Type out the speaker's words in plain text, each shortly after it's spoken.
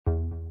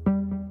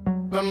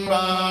It's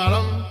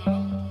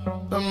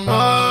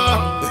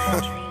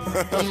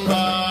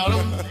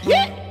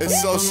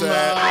so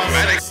sad.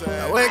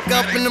 I wake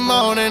up in the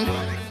morning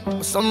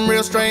with something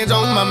real strange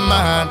on my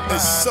mind.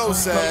 It's so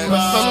sad.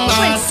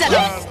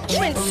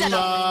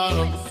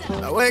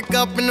 I wake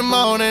up in the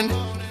morning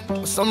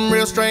with something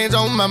real strange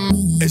on my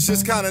mind. It's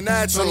just kinda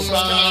natural.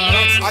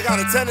 I got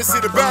a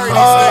tendency to bury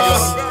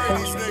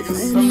these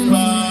niggas.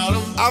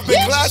 I've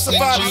been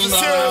classified as a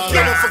serial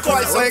killer for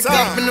quite some time. Wake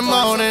up in the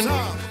morning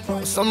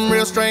with something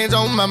real strange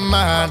on my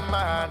mind.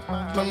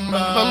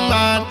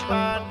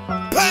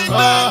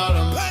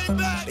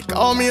 They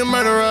call me a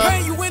murderer.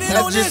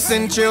 That just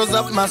sent chills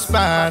up my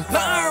spine.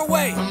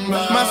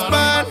 My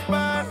spine.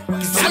 I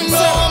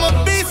know I'm a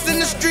beast in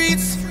the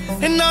streets,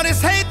 and all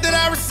this hate that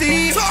I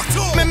receive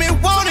made me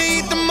wanna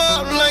eat them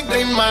up like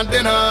they my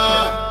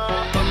dinner.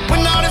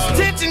 When all this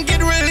tension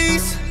get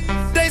released,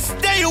 they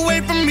stay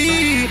away from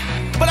me,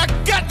 but I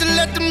got to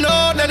let them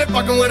know that they're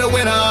fucking with a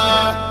winner.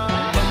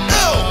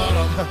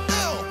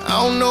 I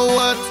don't know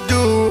what to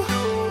do,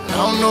 I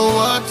don't know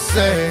what to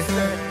say.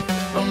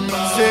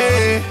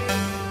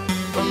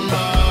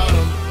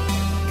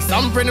 Cause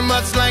I'm pretty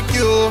much like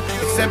you,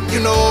 except you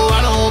know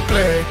I don't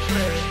play.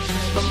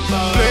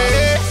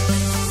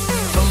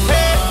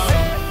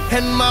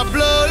 And my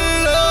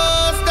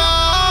bloodlust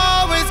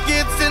always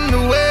gets in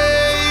the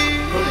way.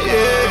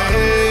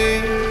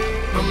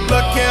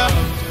 Look here,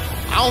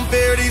 I don't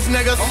fear these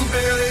niggas. I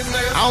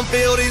don't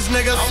feel these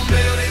niggas.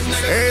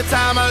 Every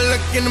time I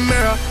look in the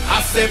mirror,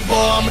 I say, boy,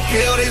 I'ma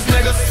kill these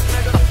niggas.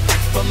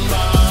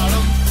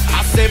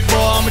 I say, boy,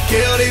 I'ma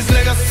kill these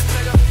niggas.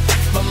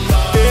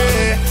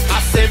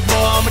 I say, boy,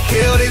 I'ma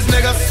kill these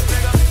niggas.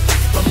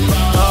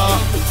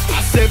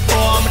 I say, boy,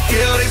 I'ma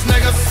kill these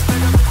niggas.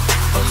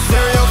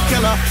 Serial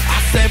killer. I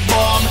say,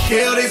 boy, I'ma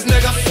kill these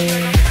niggas.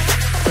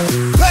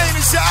 Pain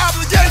is your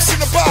obligation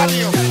to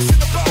body 'em.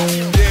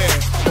 Yeah,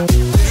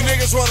 you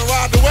niggas wanna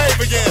ride the wave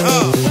again,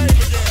 huh?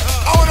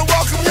 I wanna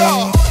welcome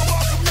y'all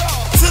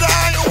to the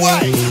Iron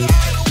Way.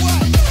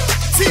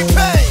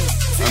 T-Pain.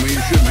 I mean,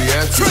 you shouldn't be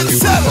asking people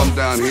to come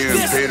down here and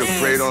pay the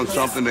freight on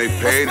something they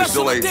paid and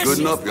still ain't good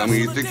enough. I mean,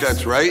 you think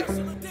that's right?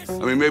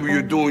 I mean, maybe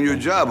you're doing your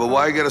job, but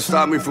why you gotta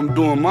stop me from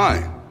doing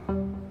mine?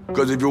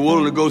 Because if you're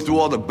willing to go through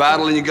all the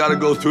battling you gotta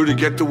go through to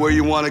get to where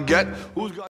you wanna get, who's got